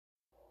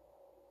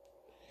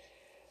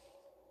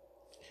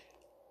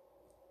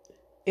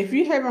If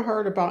you haven't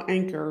heard about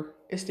Anchor,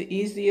 it's the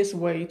easiest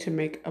way to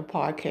make a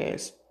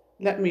podcast.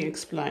 Let me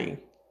explain.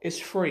 It's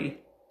free.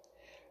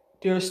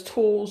 There's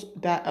tools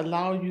that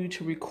allow you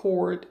to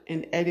record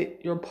and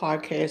edit your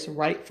podcast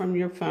right from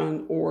your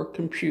phone or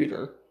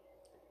computer.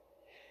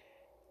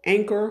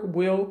 Anchor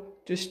will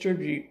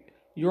distribute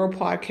your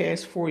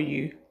podcast for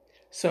you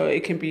so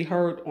it can be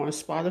heard on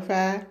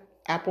Spotify,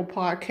 Apple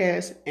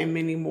Podcasts, and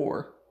many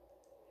more.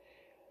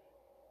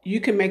 You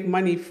can make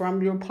money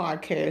from your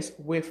podcast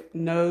with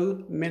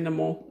no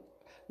minimal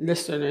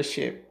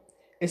listenership.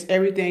 It's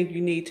everything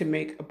you need to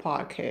make a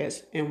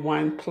podcast in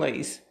one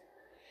place.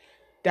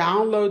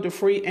 Download the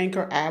free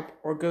Anchor app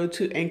or go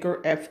to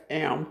Anchor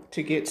FM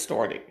to get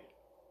started.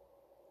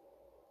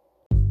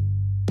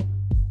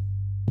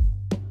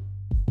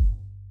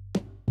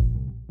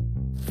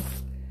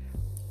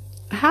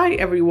 Hi,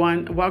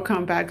 everyone.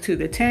 Welcome back to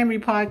the Tammy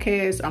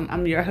Podcast.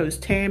 I'm your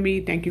host,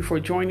 Tammy. Thank you for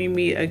joining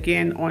me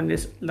again on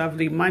this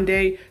lovely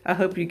Monday. I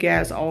hope you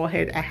guys all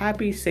had a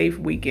happy, safe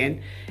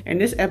weekend. In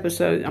this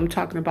episode, I'm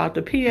talking about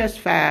the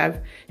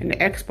PS5 and the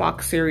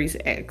Xbox Series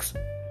X.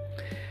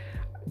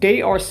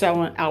 They are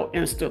selling out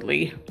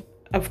instantly.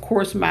 Of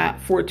course, my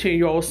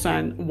 14-year-old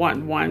son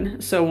wanted one.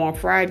 So on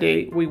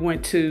Friday, we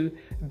went to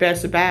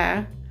Best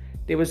Buy.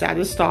 They was out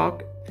of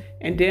stock.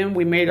 And then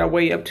we made our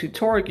way up to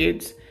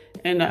Target's.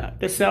 And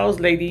the sales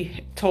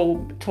lady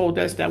told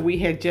us that we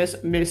had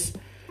just missed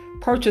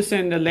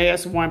purchasing the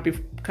last one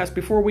because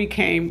before we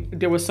came,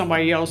 there was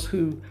somebody else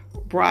who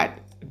brought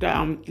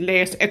the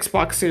last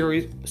Xbox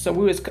series. So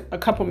we was a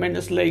couple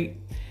minutes late.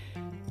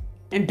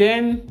 And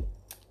then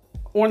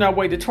on our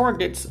way to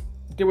Target's,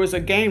 there was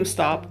a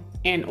GameStop,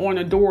 and on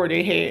the door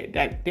they had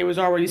that they was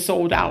already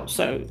sold out.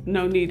 So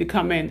no need to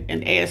come in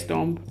and ask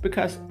them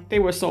because they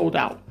were sold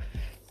out.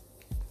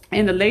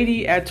 And the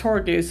lady at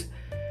Target's,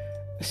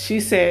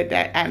 she said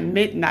that at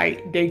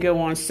midnight they go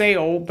on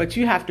sale, but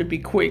you have to be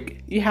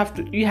quick. You have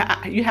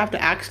to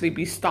actually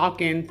be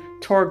stalking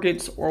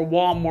Target's or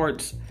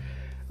Walmart's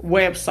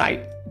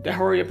website to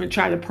hurry up and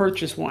try to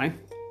purchase one.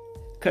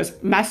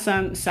 Because my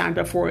son signed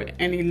up for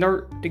an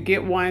alert to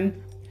get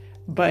one,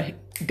 but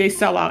they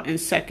sell out in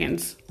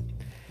seconds.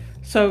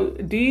 So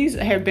these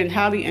have been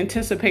highly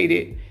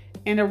anticipated,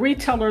 and the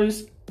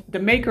retailers, the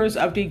makers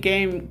of the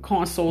game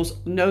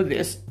consoles, know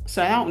this.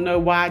 So I don't know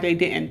why they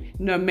didn't,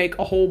 make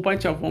a whole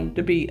bunch of them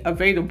to be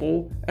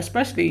available.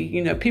 Especially,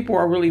 people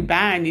are really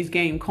buying these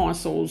game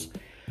consoles,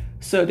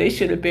 so they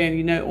should have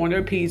been, on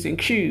their P's and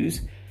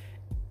Q's.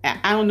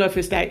 I don't know if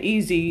it's that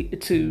easy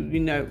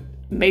to,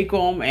 make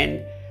them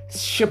and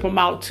ship them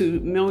out to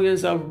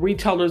millions of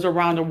retailers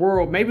around the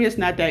world. Maybe it's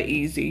not that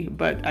easy,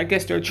 but I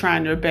guess they're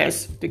trying their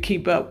best to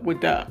keep up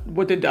with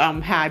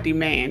the high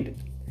demand.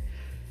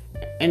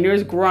 And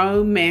there's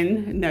grown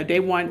men. Now they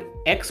want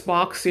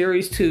Xbox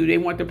Series 2. They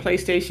want the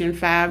PlayStation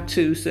 5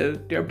 too. So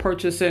they're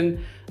purchasing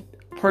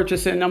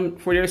them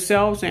for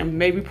themselves and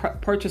maybe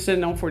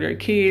purchasing them for their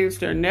kids,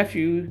 their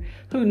nephew,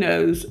 who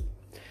knows.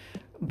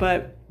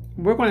 But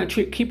we're going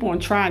to keep on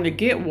trying to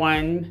get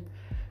one.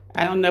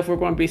 I don't know if we're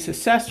going to be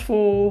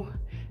successful.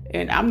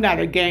 And I'm not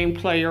a game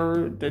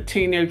player. The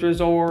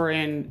teenagers are,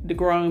 and the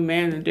grown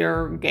men,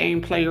 they're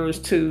game players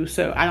too.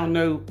 So I don't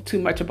know too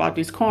much about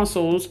these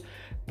consoles.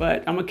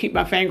 But I'm going to keep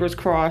my fingers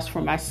crossed for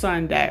my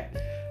son that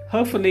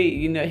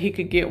hopefully, he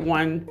could get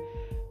one.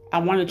 I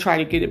want to try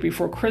to get it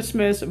before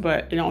Christmas,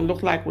 but it don't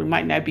look like we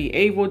might not be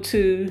able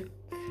to.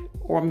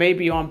 Or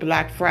maybe on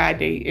Black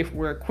Friday if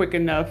we're quick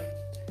enough.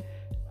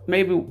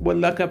 Maybe we'll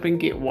look up and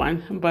get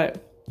one.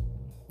 But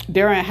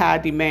they're in high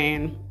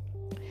demand.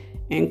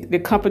 And the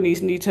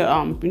companies need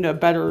to,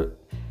 better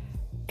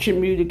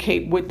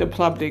communicate with the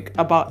public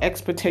about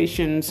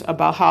expectations,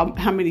 about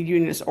how many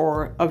units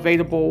are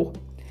available.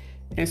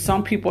 And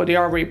some people, they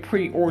already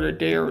pre-ordered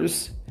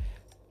theirs.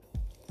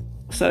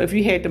 So if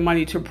you had the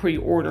money to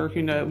pre-order,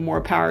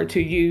 more power to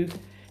you.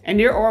 And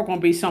there are going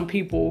to be some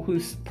people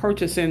who's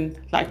purchasing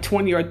like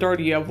 20 or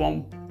 30 of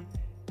them.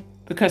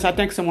 Because I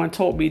think someone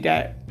told me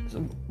that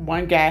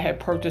one guy had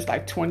purchased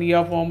like 20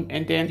 of them.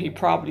 And then he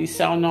probably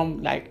selling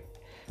them like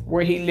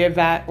where he live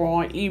at or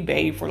on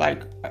eBay for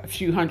like a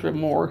few hundred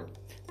more.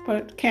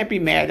 But can't be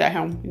mad at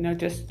him,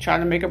 just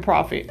trying to make a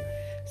profit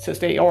since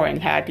they are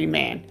in high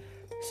demand.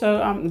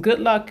 So good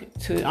luck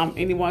to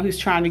anyone who's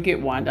trying to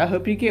get one. I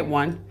hope you get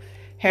one.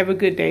 Have a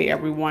good day,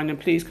 everyone, and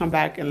please come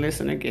back and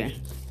listen again.